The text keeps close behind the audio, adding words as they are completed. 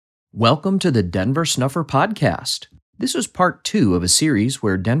Welcome to the Denver Snuffer Podcast. This is part 2 of a series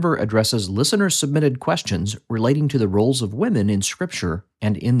where Denver addresses listener-submitted questions relating to the roles of women in Scripture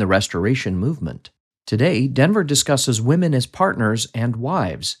and in the Restoration movement. Today, Denver discusses women as partners and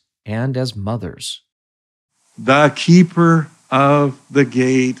wives, and as mothers. The keeper of the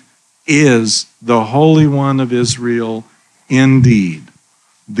gate is the Holy One of Israel indeed.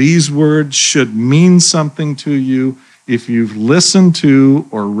 These words should mean something to you if you've listened to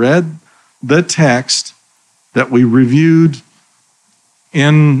or read the text that we reviewed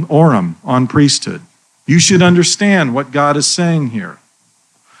in Orem on priesthood. You should understand what God is saying here.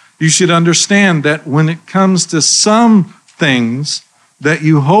 You should understand that when it comes to some things that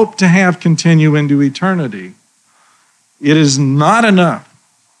you hope to have continue into eternity, it is not enough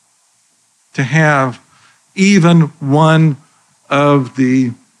to have even one of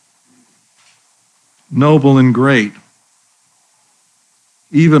the noble and great,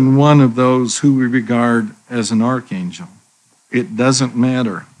 even one of those who we regard as an archangel. It doesn't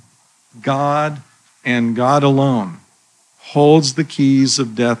matter. God and God alone holds the keys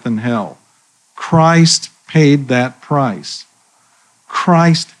of death and hell. Christ paid that price.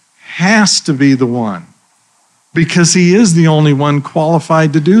 Christ has to be the one because he is the only one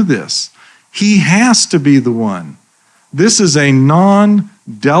qualified to do this. He has to be the one. This is a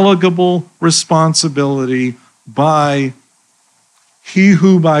non-delegable responsibility by he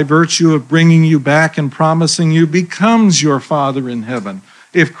who, by virtue of bringing you back and promising you, becomes your Father in heaven.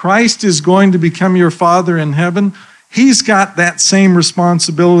 If Christ is going to become your Father in heaven, he's got that same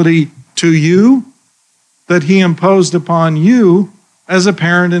responsibility to you that he imposed upon you as a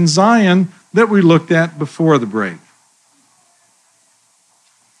parent in Zion that we looked at before the break.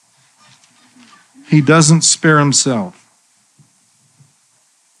 He doesn't spare himself.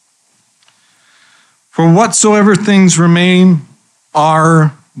 For whatsoever things remain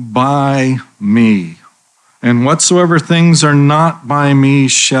are by me, and whatsoever things are not by me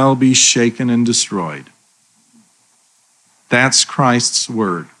shall be shaken and destroyed. That's Christ's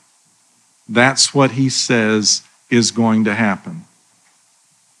word. That's what he says is going to happen.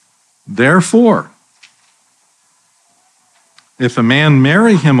 Therefore, if a man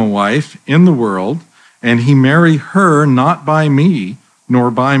marry him a wife in the world, and he marry her not by me,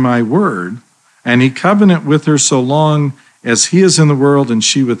 nor by my word, and he covenant with her so long as he is in the world and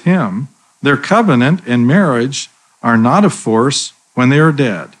she with him, their covenant and marriage are not of force when they are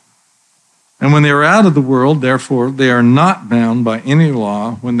dead. And when they are out of the world, therefore, they are not bound by any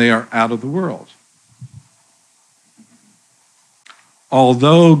law when they are out of the world.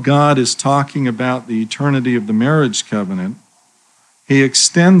 Although God is talking about the eternity of the marriage covenant, he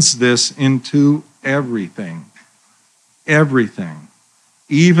extends this into everything. Everything.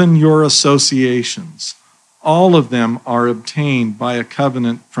 Even your associations. All of them are obtained by a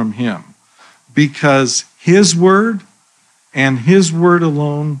covenant from him, because his word and his word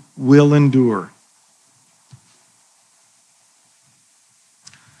alone will endure.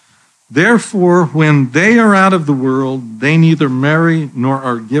 Therefore, when they are out of the world, they neither marry nor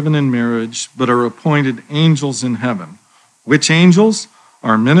are given in marriage, but are appointed angels in heaven, which angels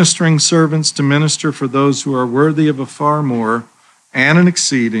are ministering servants to minister for those who are worthy of a far more and an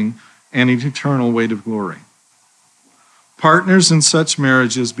exceeding and an eternal weight of glory. Partners in such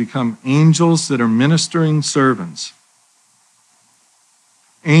marriages become angels that are ministering servants.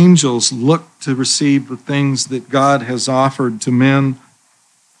 Angels look to receive the things that God has offered to men,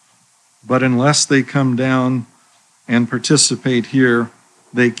 but unless they come down and participate here,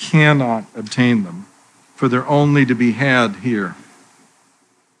 they cannot obtain them, for they're only to be had here.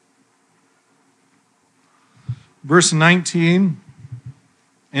 Verse 19,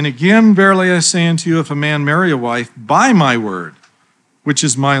 and again, verily I say unto you, if a man marry a wife by my word, which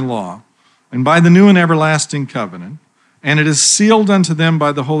is my law, and by the new and everlasting covenant, and it is sealed unto them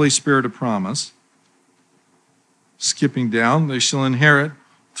by the Holy Spirit of promise, skipping down, they shall inherit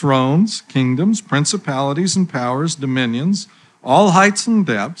thrones, kingdoms, principalities and powers, dominions, all heights and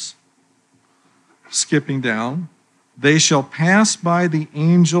depths. Skipping down, they shall pass by the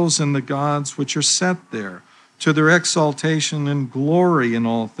angels and the gods which are set there, to their exaltation and glory in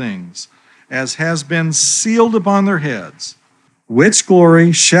all things, as has been sealed upon their heads, which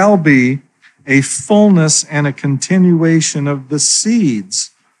glory shall be a fullness and a continuation of the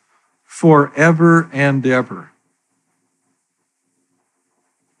seeds forever and ever.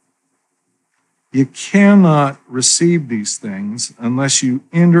 You cannot receive these things unless you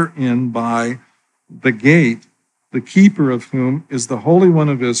enter in by the gate, the keeper of whom is the Holy One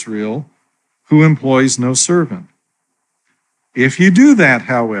of Israel, who employs no servant. If you do that,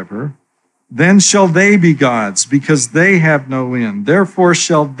 however, Then shall they be gods, because they have no end. Therefore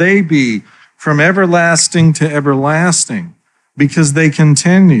shall they be from everlasting to everlasting, because they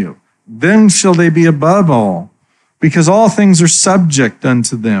continue. Then shall they be above all, because all things are subject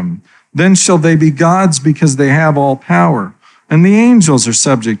unto them. Then shall they be gods, because they have all power, and the angels are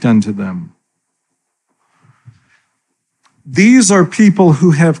subject unto them. These are people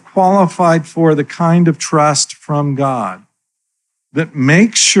who have qualified for the kind of trust from God that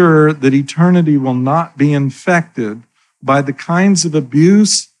makes sure that eternity will not be infected by the kinds of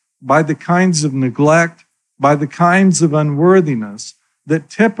abuse, by the kinds of neglect, by the kinds of unworthiness that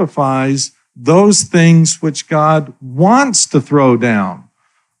typifies those things which God wants to throw down,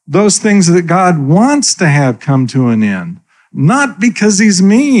 those things that God wants to have come to an end, not because he's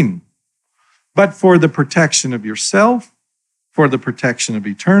mean, but for the protection of yourself, for the protection of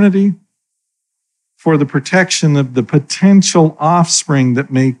eternity, for the protection of the potential offspring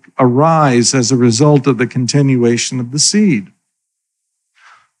that may arise as a result of the continuation of the seed.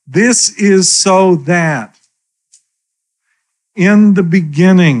 This is so that in the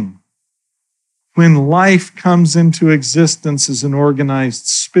beginning, when life comes into existence as an organized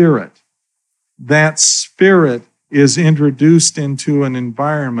spirit, that spirit is introduced into an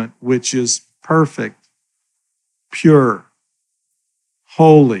environment which is perfect, pure,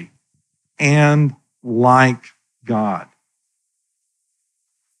 holy, and like God.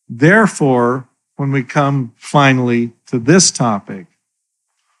 Therefore, when we come finally to this topic,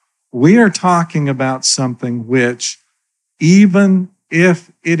 we are talking about something which, even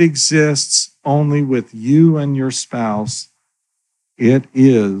if it exists only with you and your spouse, it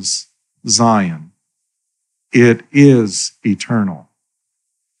is Zion. It is eternal.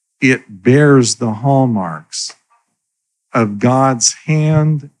 It bears the hallmarks of God's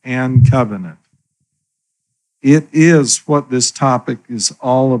hand and covenant. It is what this topic is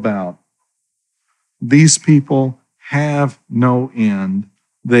all about. These people have no end.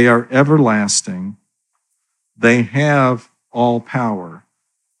 They are everlasting. They have all power.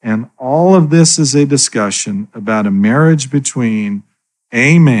 And all of this is a discussion about a marriage between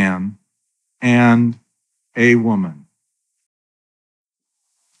a man and a woman.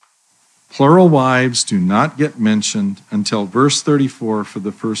 Plural wives do not get mentioned until verse 34 for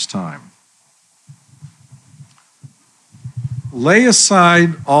the first time. Lay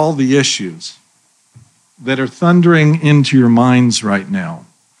aside all the issues that are thundering into your minds right now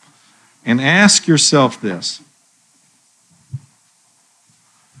and ask yourself this.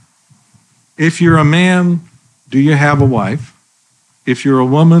 If you're a man, do you have a wife? If you're a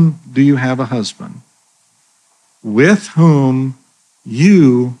woman, do you have a husband with whom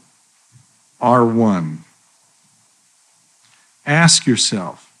you are one? Ask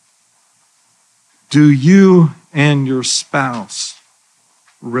yourself, do you and your spouse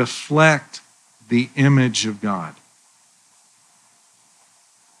reflect the image of God?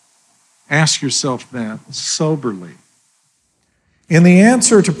 Ask yourself that soberly. In the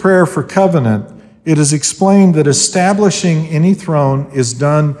answer to prayer for covenant, it is explained that establishing any throne is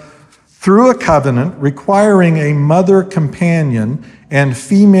done through a covenant requiring a mother companion and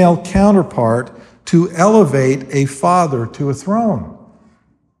female counterpart to elevate a father to a throne.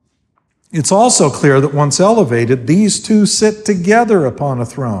 It's also clear that once elevated, these two sit together upon a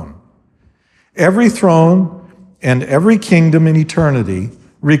throne. Every throne and every kingdom in eternity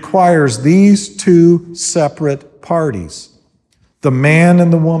requires these two separate parties, the man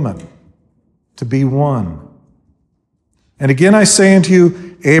and the woman, to be one. And again I say unto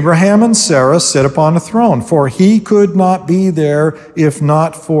you, Abraham and Sarah sit upon a throne, for he could not be there if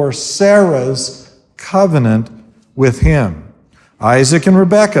not for Sarah's covenant with him. Isaac and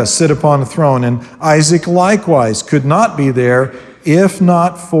Rebekah sit upon a throne, and Isaac likewise could not be there if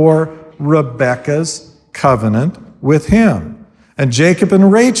not for Rebekah's covenant with him. And Jacob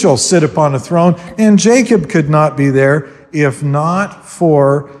and Rachel sit upon a throne, and Jacob could not be there if not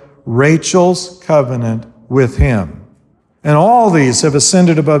for Rachel's covenant with him. And all these have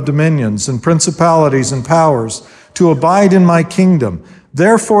ascended above dominions and principalities and powers to abide in my kingdom.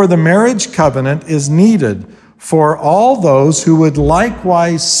 Therefore, the marriage covenant is needed for all those who would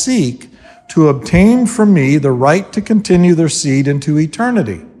likewise seek to obtain from me the right to continue their seed into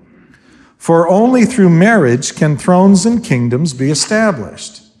eternity. For only through marriage can thrones and kingdoms be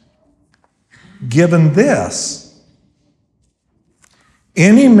established. Given this,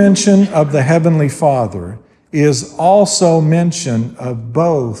 any mention of the Heavenly Father is also mention of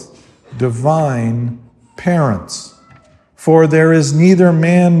both divine parents. For there is neither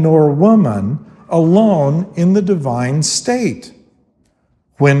man nor woman alone in the divine state.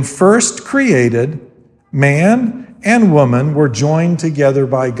 When first created, man and woman were joined together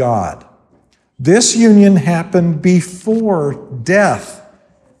by God. This union happened before death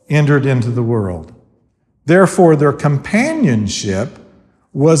entered into the world. Therefore, their companionship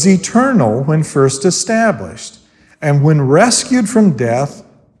was eternal when first established, and when rescued from death,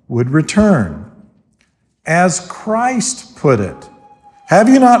 would return. As Christ put it, have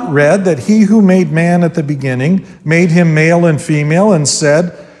you not read that he who made man at the beginning made him male and female, and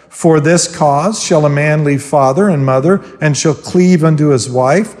said, for this cause shall a man leave father and mother, and shall cleave unto his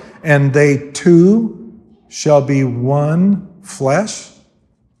wife, and they two shall be one flesh?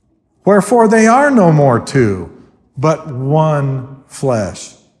 Wherefore they are no more two, but one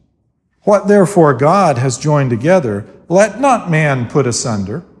flesh. What therefore God has joined together, let not man put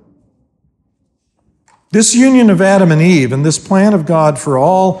asunder. This union of Adam and Eve and this plan of God for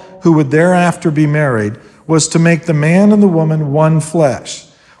all who would thereafter be married was to make the man and the woman one flesh.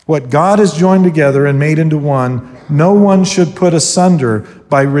 What God has joined together and made into one, no one should put asunder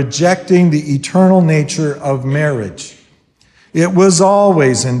by rejecting the eternal nature of marriage. It was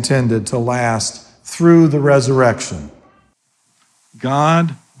always intended to last through the resurrection.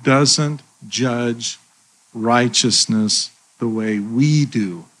 God doesn't judge righteousness the way we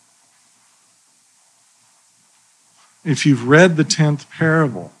do. If you've read the 10th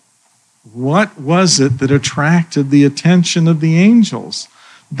parable, what was it that attracted the attention of the angels?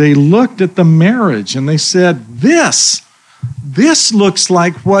 They looked at the marriage and they said, this looks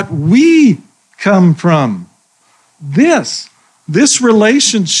like what we come from. This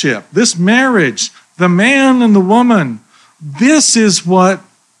relationship, this marriage, the man and the woman, this is what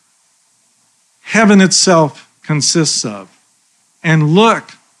heaven itself consists of. And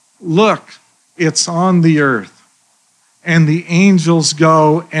look, it's on the earth. And the angels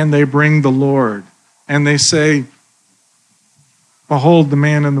go and they bring the Lord. And they say, behold the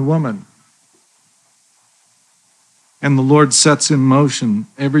man and the woman. And the Lord sets in motion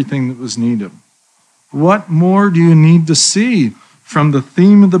everything that was needed. What more do you need to see from the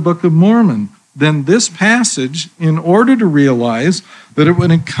theme of the Book of Mormon than this passage in order to realize that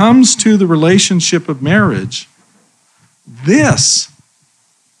when it comes to the relationship of marriage, this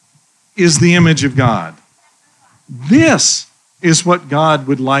is the image of God. This is what God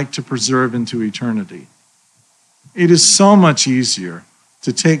would like to preserve into eternity. It is so much easier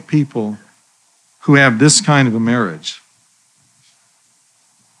to take people who have this kind of a marriage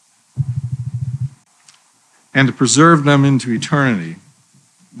and to preserve them into eternity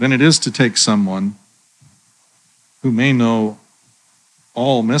than it is to take someone who may know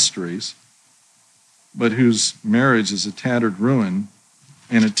all mysteries, but whose marriage is a tattered ruin,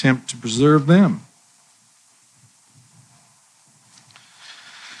 and attempt to preserve them.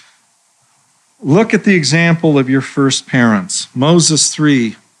 Look at the example of your first parents. Moses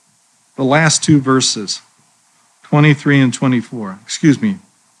 3, the last two verses, 23 and 24.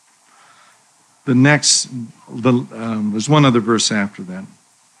 There's one other verse after that.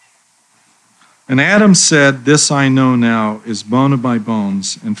 And Adam said, this I know now is bone of my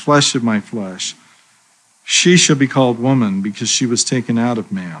bones and flesh of my flesh. She shall be called woman because she was taken out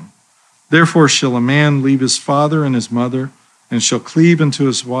of man. Therefore shall a man leave his father and his mother and shall cleave unto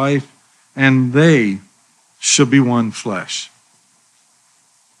his wife, and they shall be one flesh.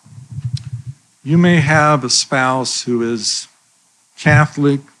 You may have a spouse who is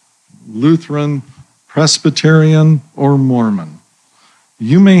Catholic, Lutheran, Presbyterian, or Mormon.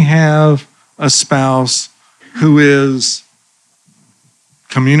 You may have a spouse who is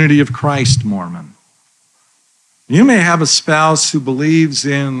Community of Christ Mormon. You may have a spouse who believes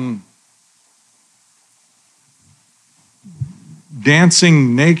in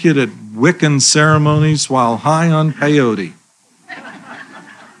dancing naked at Wiccan ceremonies while high on peyote.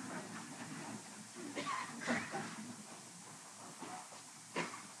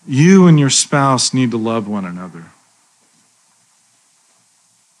 You and your spouse need to love one another.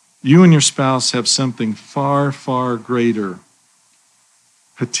 You and your spouse have something far, far greater,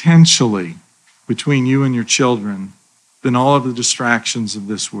 potentially, between you and your children than all of the distractions of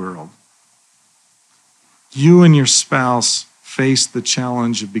this world. You and your spouse face the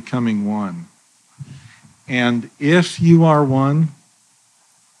challenge of becoming one. And if you are one,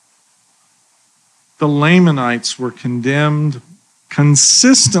 the Lamanites were condemned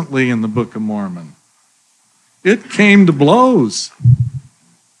consistently in the Book of Mormon. It came to blows.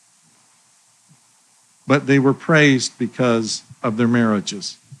 But they were praised because of their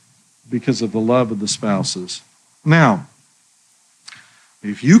marriages, because of the love of the spouses. Now,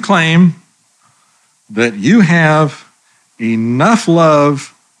 if you claim that you have enough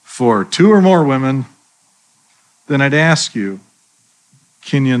love for two or more women, then I'd ask you,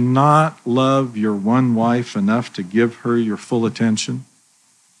 can you not love your one wife enough to give her your full attention?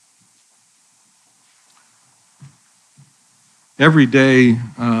 every day,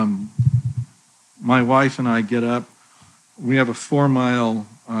 my wife and I get up. We have a 4-mile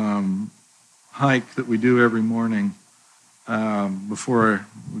hike that we do every morning before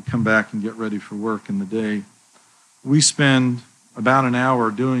we come back and get ready for work in the day. We spend about an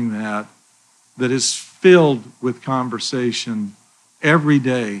hour doing that is filled with conversation every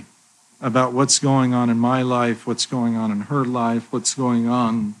day about what's going on in my life, what's going on in her life, what's going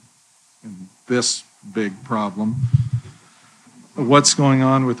on in this big problem, what's going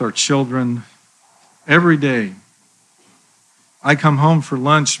on with our children. Every day. I come home for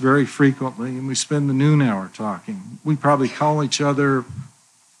lunch very frequently, and we spend the noon hour talking. We probably call each other,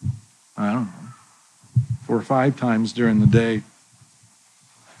 I don't know, 4 or 5 times during the day.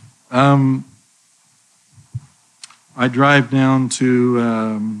 I drive down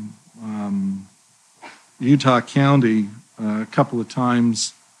to Utah County a couple of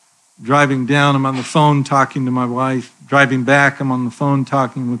times. Driving down, I'm on the phone talking to my wife. Driving back, I'm on the phone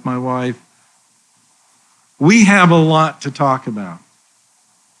talking with my wife. We have a lot to talk about.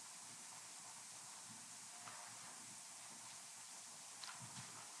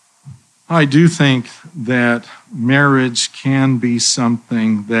 I do think that marriage can be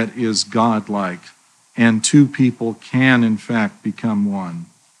something that is godlike, and 2 people can, in fact, become one.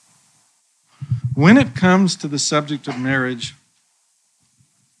 When it comes to the subject of marriage,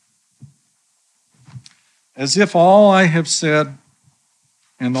 as if all I have said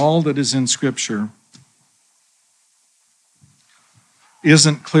and all that is in Scripture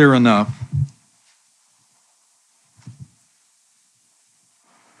isn't clear enough,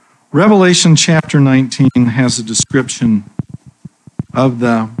 Revelation chapter 19 has a description of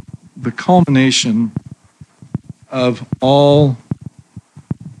the culmination of all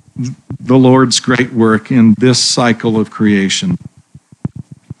the Lord's great work in this cycle of creation.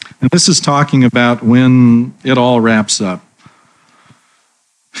 And this is talking about when it all wraps up.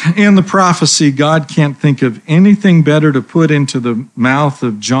 In the prophecy, God can't think of anything better to put into the mouth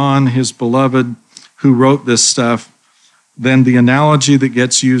of John, his beloved, who wrote this stuff, than the analogy that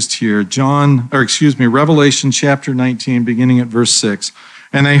gets used here. Revelation chapter 19, beginning at verse 6.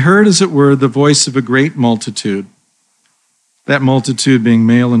 And I heard, as it were, the voice of a great multitude, that multitude being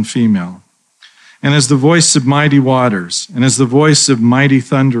male and female, and as the voice of mighty waters, and as the voice of mighty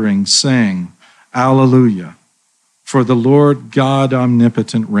thundering, saying, Alleluia. For the Lord God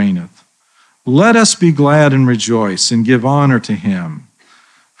omnipotent reigneth. Let us be glad and rejoice and give honor to him.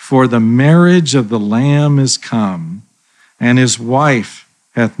 For the marriage of the Lamb is come, and his wife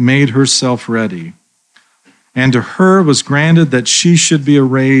hath made herself ready. And to her was granted that she should be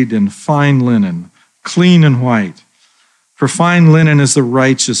arrayed in fine linen, clean and white. For fine linen is the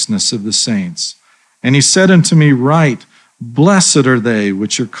righteousness of the saints. And he said unto me, Write, blessed are they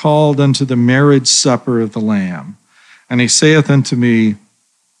which are called unto the marriage supper of the Lamb. And he saith unto me,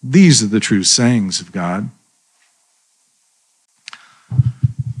 These are the true sayings of God.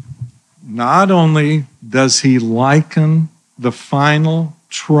 Not only does he liken the final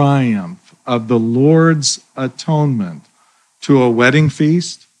triumph of the Lord's atonement to a wedding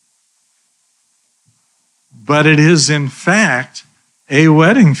feast, but it is in fact a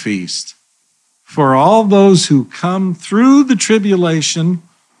wedding feast for all those who come through the tribulation,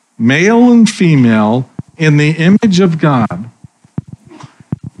 male and female, in the image of God.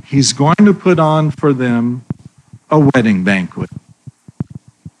 He's going to put on for them a wedding banquet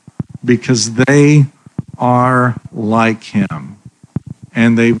because they are like him,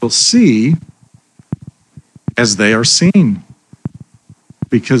 and they will see as they are seen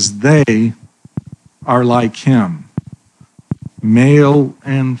because they are like him. Male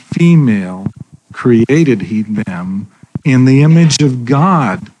and female created he them. In the image of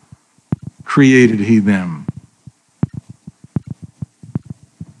God created he them.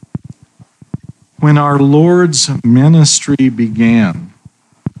 When our Lord's ministry began,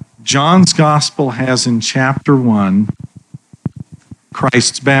 John's gospel has in chapter 1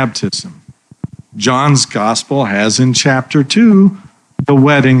 Christ's baptism. John's gospel has in chapter 2 the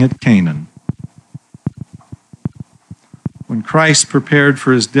wedding at Canaan. When Christ prepared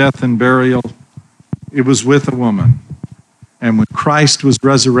for his death and burial, it was with a woman. And when Christ was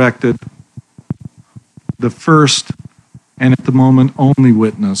resurrected, the first and at the moment only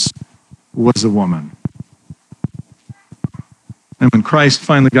witness was a woman. And when Christ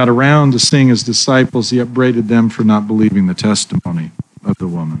finally got around to seeing his disciples, he upbraided them for not believing the testimony of the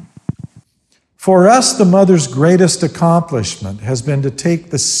woman. For us, the mother's greatest accomplishment has been to take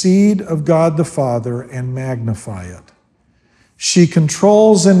the seed of God the Father and magnify it. She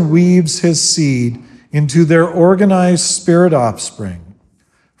controls and weaves his seed into their organized spirit offspring.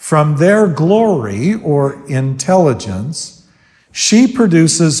 From their glory or intelligence, She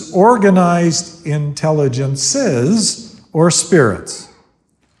produces organized intelligences or spirits.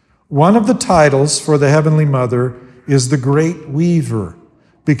 One of the titles for the Heavenly Mother is the Great Weaver,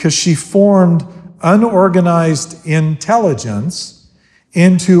 because she formed unorganized intelligence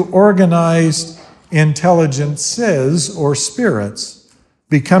into organized intelligences or spirits,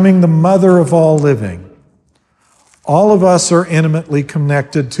 becoming the mother of all living. All of us are intimately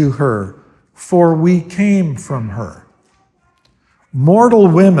connected to her, for we came from her. Mortal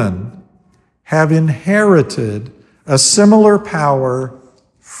women have inherited a similar power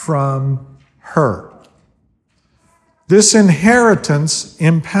from her. This inheritance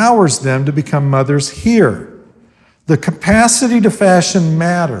empowers them to become mothers here. The capacity to fashion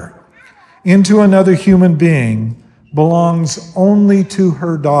matter into another human being belongs only to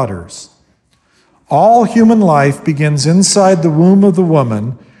her daughters. All human life begins inside the womb of the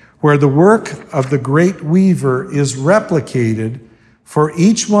woman, where the work of the great weaver is replicated for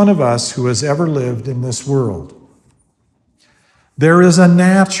each one of us who has ever lived in this world. There is a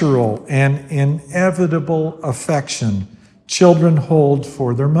natural and inevitable affection children hold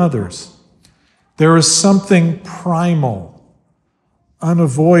for their mothers. There is something primal,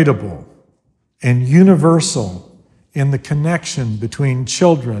 unavoidable, and universal in the connection between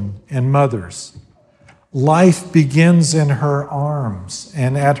children and mothers. Life begins in her arms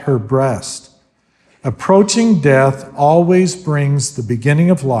and at her breast. Approaching death always brings the beginning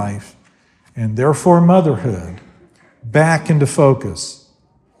of life, and therefore motherhood, back into focus.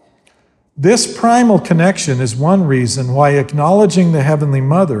 This primal connection is one reason why acknowledging the Heavenly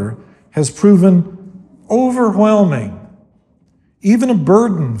Mother has proven overwhelming, even a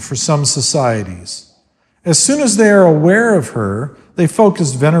burden for some societies. As soon as they are aware of her, they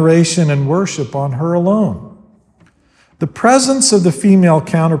focus veneration and worship on her alone. The presence of the female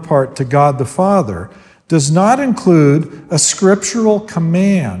counterpart to God the Father does not include a scriptural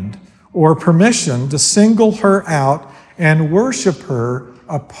command or permission to single her out and worship her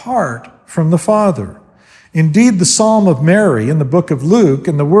apart from the Father. Indeed, the Psalm of Mary in the book of Luke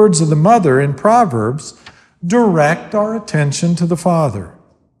and the words of the mother in Proverbs direct our attention to the Father.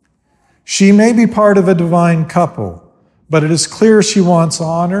 She may be part of a divine couple, but it is clear she wants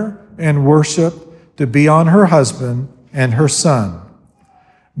honor and worship to be on her husband and her son.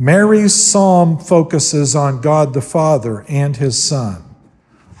 Mary's psalm focuses on God the Father and his Son.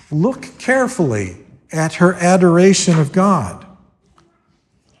 Look carefully at her adoration of God.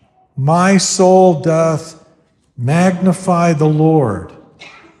 My soul doth magnify the Lord.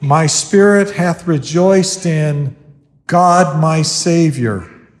 My spirit hath rejoiced in God my Savior.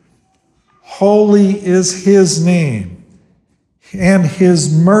 Holy is his name, and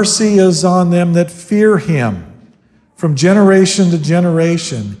his mercy is on them that fear him. From generation to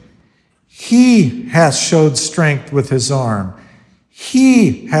generation, he hath showed strength with his arm.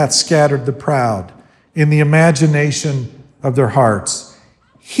 He hath scattered the proud in the imagination of their hearts.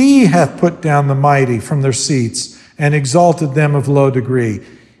 He hath put down the mighty from their seats and exalted them of low degree.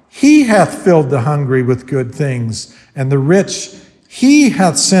 He hath filled the hungry with good things, and the rich he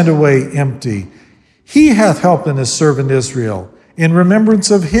hath sent away empty. He hath helped in his servant Israel in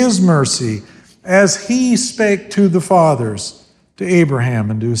remembrance of his mercy, as he spake to the fathers, to Abraham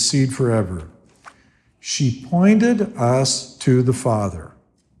and to his seed forever. She pointed us to the Father.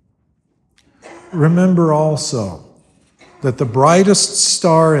 Remember also that the brightest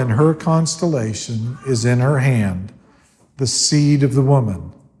star in her constellation is in her hand, the seed of the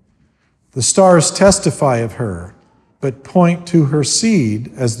woman. The stars testify of her, but point to her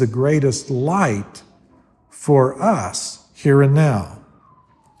seed as the greatest light for us here and now.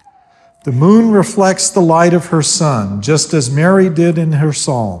 The moon reflects the light of her sun, just as Mary did in her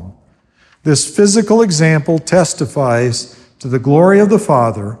psalm. This physical example testifies to the glory of the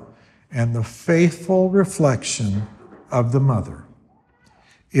Father and the faithful reflection of the Mother.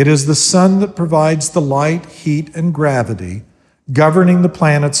 It is the sun that provides the light, heat, and gravity, governing the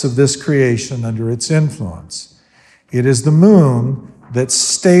planets of this creation under its influence. It is the moon that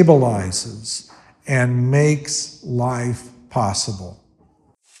stabilizes and makes life possible.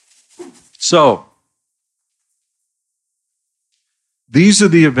 So, these are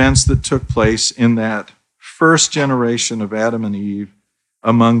the events that took place in that first generation of Adam and Eve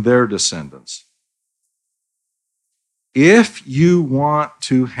among their descendants. If you want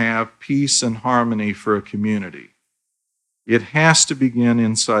to have peace and harmony for a community, it has to begin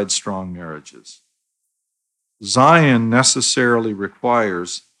inside strong marriages. Zion necessarily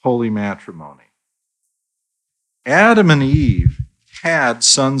requires holy matrimony. Adam and Eve had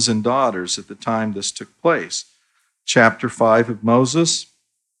sons and daughters at the time this took place. Chapter 5 of Moses,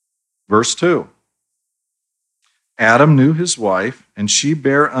 verse 2. Adam knew his wife, and she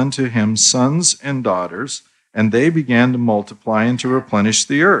bare unto him sons and daughters, and they began to multiply and to replenish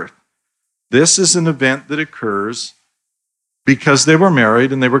the earth. This is an event that occurs because they were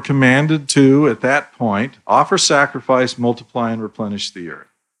married and they were commanded to, at that point, offer sacrifice, multiply, and replenish the earth.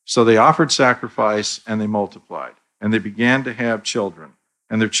 So they offered sacrifice and they multiplied, and they began to have children,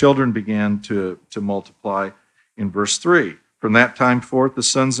 and their children began to multiply in verse 3. From that time forth, the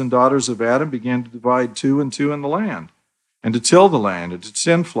sons and daughters of Adam began to divide 2 and 2 in the land, and to till the land, and to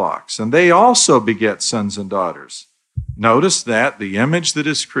tend flocks, and they also beget sons and daughters. Notice that the image that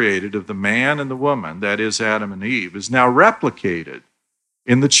is created of the man and the woman, that is Adam and Eve, is now replicated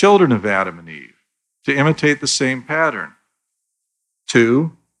in the children of Adam and Eve to imitate the same pattern.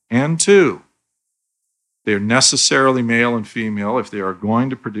 2 and 2. They're necessarily male and female if they are going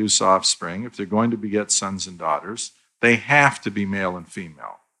to produce offspring, if they're going to beget sons and daughters. They have to be male and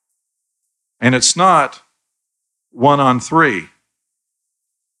female. And it's not 1 on 3.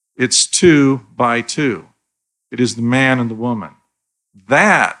 It's 2 by 2. It is the man and the woman.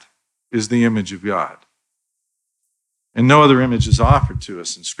 That is the image of God. And no other image is offered to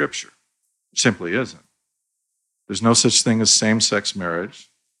us in Scripture. It simply isn't. There's no such thing as same-sex marriage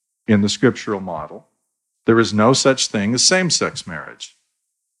in the scriptural model. There is no such thing as same-sex marriage.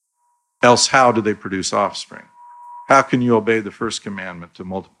 Else, how do they produce offspring? How can you obey the first commandment to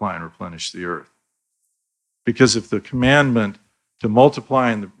multiply and replenish the earth? Because if the commandment to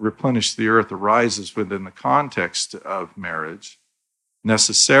multiply and replenish the earth arises within the context of marriage,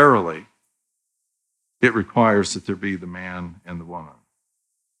 necessarily it requires that there be the man and the woman.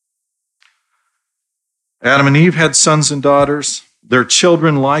 Adam and Eve had sons and daughters. Their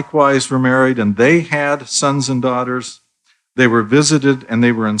children likewise were married, and they had sons and daughters. They were visited and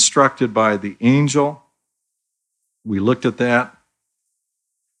they were instructed by the angel. We looked at that.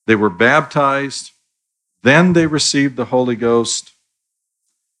 They were baptized. Then they received the Holy Ghost.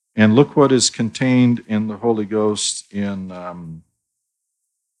 And look what is contained in the Holy Ghost in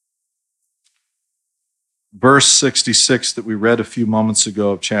verse 66 that we read a few moments ago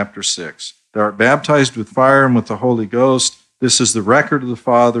of chapter 6. Thou art baptized with fire and with the Holy Ghost. This is the record of the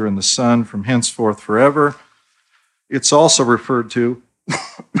Father and the Son from henceforth forever. It's also referred to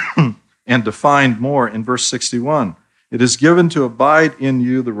and defined more in verse 61. It is given to abide in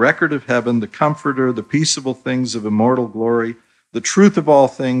you the record of heaven, the comforter, the peaceable things of immortal glory, the truth of all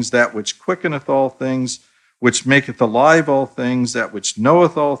things, that which quickeneth all things, which maketh alive all things, that which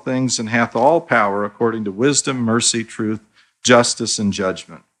knoweth all things, and hath all power, according to wisdom, mercy, truth, justice, and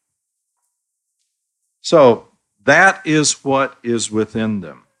judgment. So that is what is within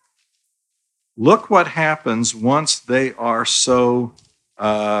them. Look what happens once they are so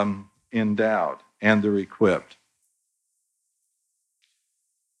endowed and they're equipped.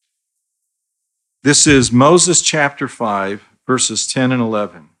 This is Moses chapter 5, verses 10 and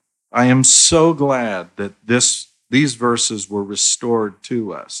 11. I am so glad that these verses were restored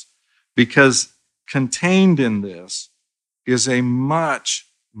to us, because contained in this is a much,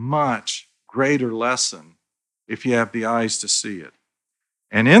 much greater lesson if you have the eyes to see it.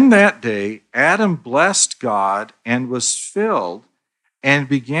 And in that day, Adam blessed God and was filled and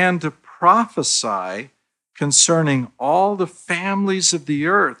began to prophesy concerning all the families of the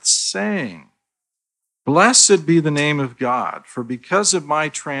earth, saying, Blessed be the name of God, for because of my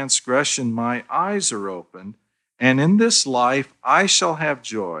transgression my eyes are opened, and in this life I shall have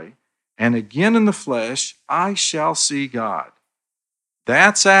joy, and again in the flesh I shall see God.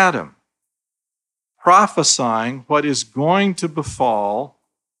 That's Adam prophesying what is going to befall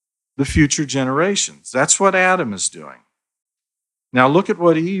the future generations. That's what Adam is doing. Now look at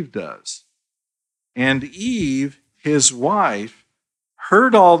what Eve does. And Eve, his wife,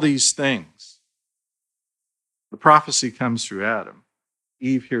 heard all these things. The prophecy comes through Adam.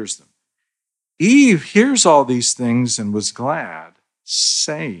 Eve hears them. Eve hears all these things and was glad,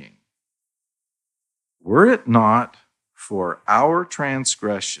 saying, Were it not for our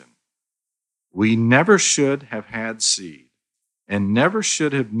transgression, we never should have had seed, and never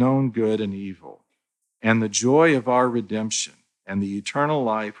should have known good and evil, and the joy of our redemption, and the eternal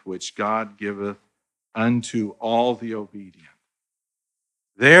life which God giveth unto all the obedient.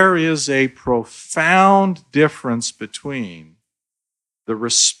 There is a profound difference between the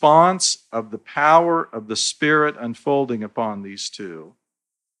response of the power of the Spirit unfolding upon these two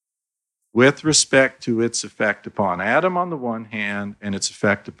with respect to its effect upon Adam on the one hand and its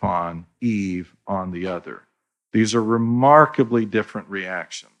effect upon Eve on the other. These are remarkably different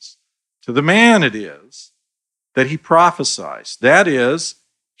reactions. To the man it is that he prophesies. That is,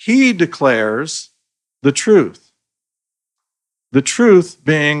 he declares the truth. The truth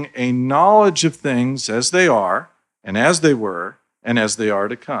being a knowledge of things as they are, and as they were, and as they are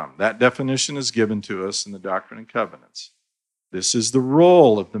to come. That definition is given to us in the Doctrine and Covenants. This is the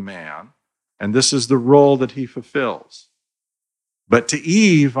role of the man, and this is the role that he fulfills. But to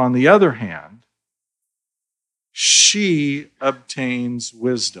Eve, on the other hand, she obtains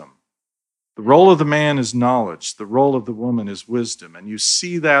wisdom. The role of the man is knowledge. The role of the woman is wisdom. And you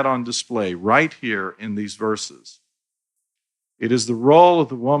see that on display right here in these verses. It is the role of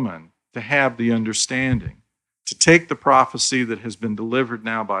the woman to have the understanding, to take the prophecy that has been delivered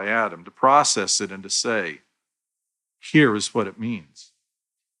now by Adam, to process it and to say, here is what it means.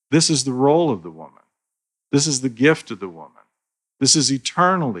 This is the role of the woman. This is the gift of the woman. This is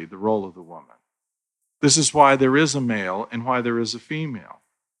eternally the role of the woman. This is why there is a male and why there is a female.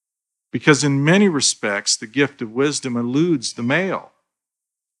 Because in many respects, the gift of wisdom eludes the male.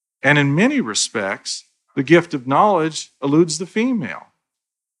 And in many respects, the gift of knowledge eludes the female.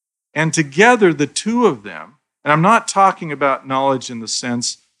 And together, the two of them, and I'm not talking about knowledge in the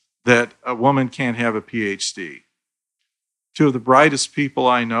sense that a woman can't have a PhD. Two of the brightest people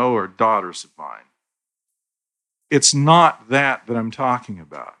I know are daughters of mine. It's not that I'm talking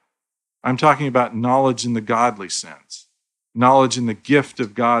about. I'm talking about knowledge in the godly sense, knowledge in the gift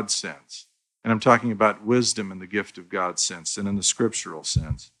of God sense, and I'm talking about wisdom in the gift of God sense and in the scriptural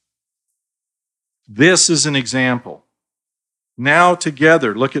sense. This is an example. Now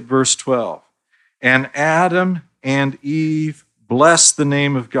together, look at verse 12. And Adam and Eve blessed the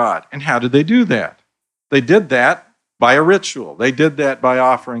name of God. And how did they do that? They did that by a ritual. They did that by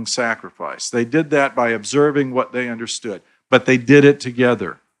offering sacrifice. They did that by observing what they understood. But they did it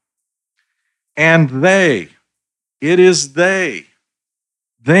together. And they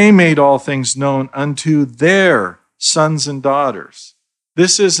made all things known unto their sons and daughters.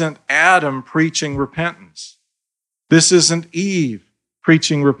 This isn't Adam preaching repentance. This isn't Eve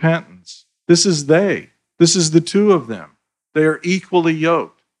preaching repentance. This is they. This is the two of them. They are equally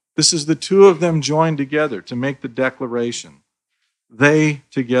yoked. This is the two of them joined together to make the declaration. They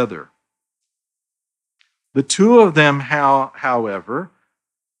together. The two of them, however,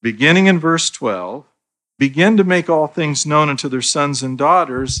 beginning in verse 12, begin to make all things known unto their sons and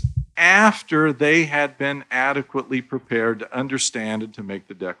daughters after they had been adequately prepared to understand and to make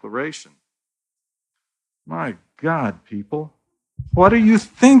the declaration. My God, people, what are you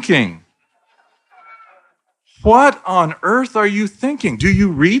thinking? What on earth are you thinking? Do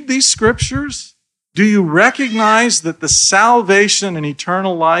you read these scriptures? Do you recognize that the salvation and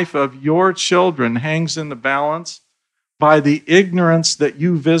eternal life of your children hangs in the balance by the ignorance that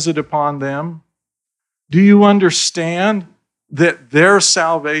you visit upon them? Do you understand that their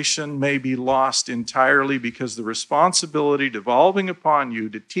salvation may be lost entirely because the responsibility devolving upon you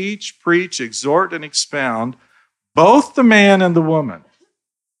to teach, preach, exhort, and expound both the man and the woman,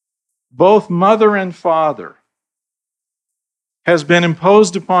 both mother and father, has been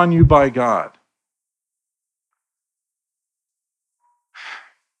imposed upon you by God?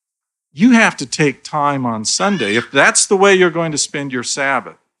 You have to take time on Sunday, if that's the way you're going to spend your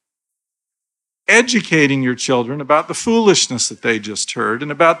Sabbath, educating your children about the foolishness that they just heard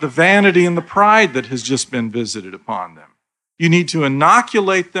and about the vanity and the pride that has just been visited upon them. You need to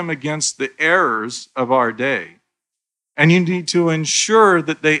inoculate them against the errors of our day, and you need to ensure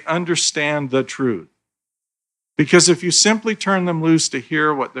that they understand the truth. Because if you simply turn them loose to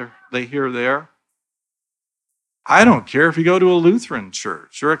hear what they hear there, I don't care if you go to a Lutheran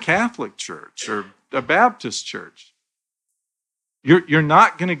church or a Catholic church or a Baptist church. You're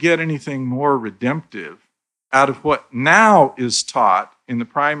not going to get anything more redemptive out of what now is taught in the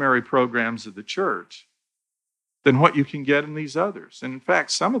primary programs of the church than what you can get in these others. And in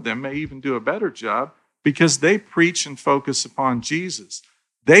fact, some of them may even do a better job because they preach and focus upon Jesus.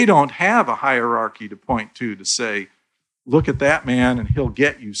 They don't have a hierarchy to point to say, look at that man and he'll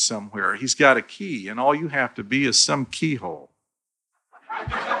get you somewhere. He's got a key and all you have to be is some keyhole.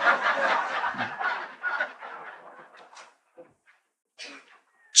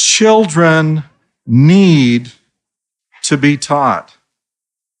 Children need to be taught.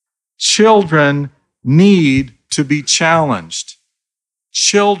 Children need to be challenged.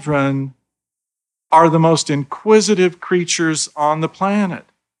 Children are the most inquisitive creatures on the planet.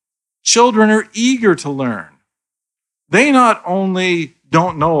 Children are eager to learn. They not only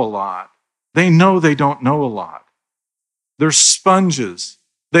don't know a lot, they know they don't know a lot. They're sponges.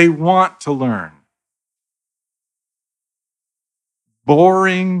 They want to learn.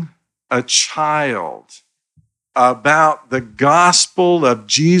 Boring a child about the gospel of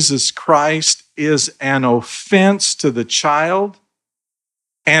Jesus Christ is an offense to the child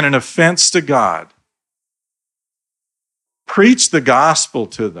and an offense to God. Preach the gospel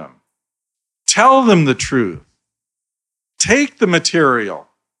to them. Tell them the truth. take the material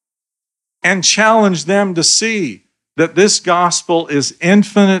and challenge them to see that this gospel is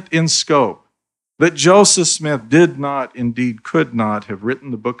infinite in scope, that Joseph Smith did not, indeed could not, have written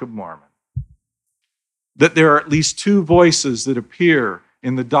the Book of Mormon, that there are at least two voices that appear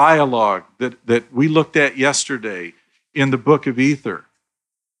in the dialogue that we looked at yesterday in the Book of Ether,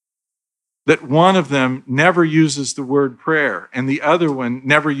 that one of them never uses the word prayer and the other one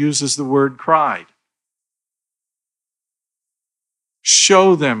never uses the word cried.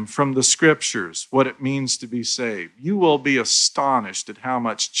 Show them from the scriptures what it means to be saved. You will be astonished at how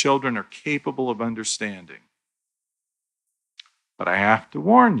much children are capable of understanding. But I have to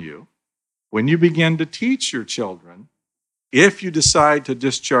warn you, when you begin to teach your children, if you decide to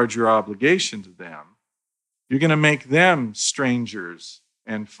discharge your obligation to them, you're going to make them strangers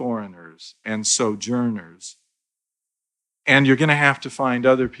and foreigners and sojourners. And you're going to have to find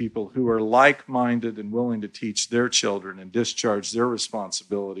other people who are like-minded and willing to teach their children and discharge their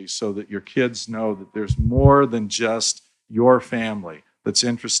responsibilities so that your kids know that there's more than just your family that's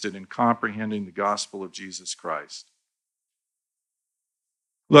interested in comprehending the gospel of Jesus Christ.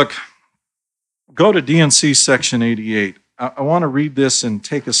 Look, go to DNC section 88. I want to read this and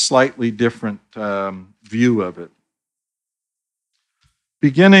take a slightly different view of it.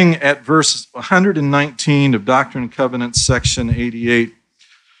 Beginning at verse 119 of Doctrine and Covenants, section 88.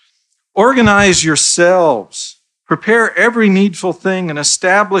 Organize yourselves, prepare every needful thing, and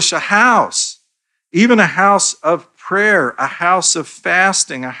establish a house, even a house of prayer, a house of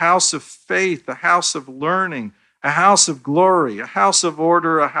fasting, a house of faith, a house of learning, a house of glory, a house of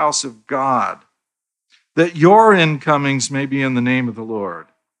order, a house of God, that your incomings may be in the name of the Lord,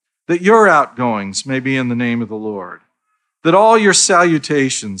 that your outgoings may be in the name of the Lord, that all your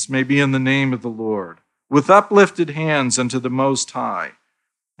salutations may be in the name of the Lord, with uplifted hands unto the Most High.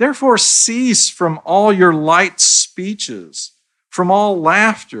 Therefore cease from all your light speeches, from all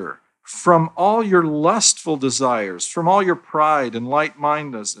laughter, from all your lustful desires, from all your pride and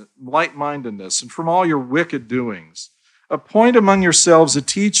light-mindedness, and from all your wicked doings. Appoint among yourselves a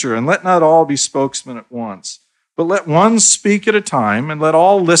teacher, and let not all be spokesmen at once, but let one speak at a time, and let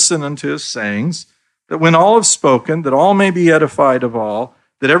all listen unto his sayings, that when all have spoken, that all may be edified of all,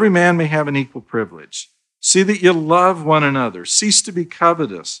 that every man may have an equal privilege. See that you love one another. Cease to be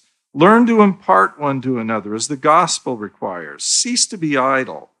covetous. Learn to impart one to another as the gospel requires. Cease to be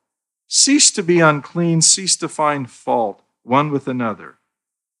idle. Cease to be unclean. Cease to find fault one with another.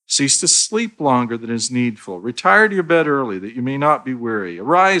 Cease to sleep longer than is needful. Retire to your bed early, that you may not be weary.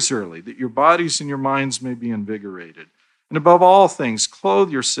 Arise early, that your bodies and your minds may be invigorated. And above all things,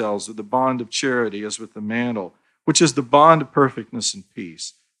 clothe yourselves with the bond of charity as with the mantle, which is the bond of perfectness and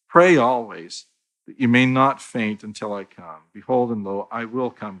peace. Pray always, that you may not faint until I come. Behold, and lo, I will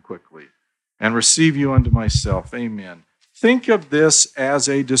come quickly, and receive you unto myself. Amen. Think of this as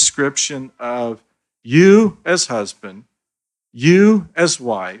a description of you as husband, you as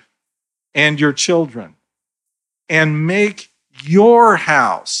wife, and your children. And make your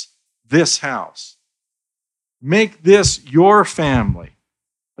house this house. Make this your family,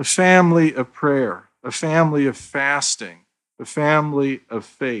 a family of prayer, a family of fasting, a family of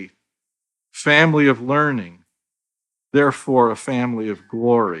faith, family of learning, therefore a family of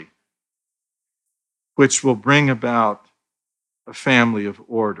glory, which will bring about a family of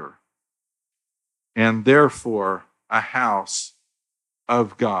order, and therefore a house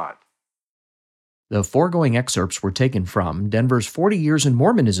of God. The foregoing excerpts were taken from Denver's 40 Years in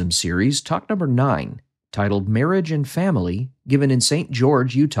Mormonism series, talk number 9, titled Marriage and Family, given in St.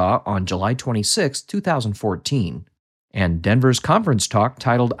 George, Utah on July 26, 2014, and Denver's conference talk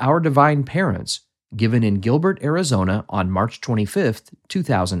titled Our Divine Parents, given in Gilbert, Arizona on March 25,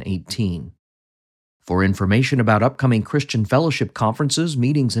 2018. For information about upcoming Christian Fellowship conferences,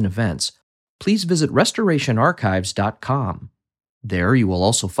 meetings, and events, please visit restorationarchives.com. There you will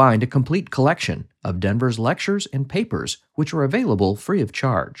also find a complete collection of Denver's lectures and papers, which are available free of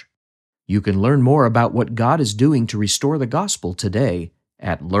charge. You can learn more about what God is doing to restore the gospel today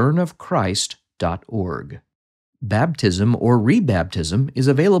at learnofchrist.org. Baptism or rebaptism is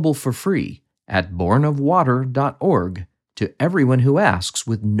available for free at bornofwater.org to everyone who asks,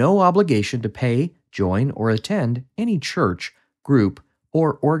 with no obligation to pay, join, or attend any church, group,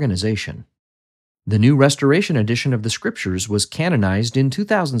 or organization. The new Restoration edition of the Scriptures was canonized in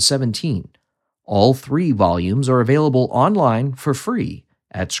 2017. All 3 volumes are available online for free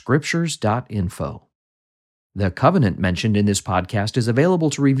at scriptures.info. The covenant mentioned in this podcast is available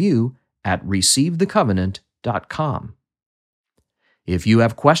to review at receivethecovenant.com. If you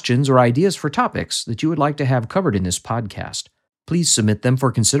have questions or ideas for topics that you would like to have covered in this podcast, please submit them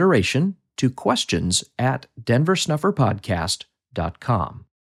for consideration to questions@denversnufferpodcast.com.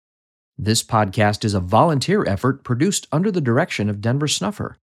 This podcast is a volunteer effort produced under the direction of Denver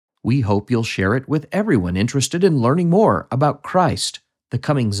Snuffer. We hope you'll share it with everyone interested in learning more about Christ, the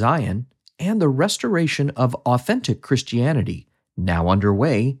coming Zion, and the restoration of authentic Christianity, now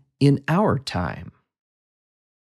underway in our time.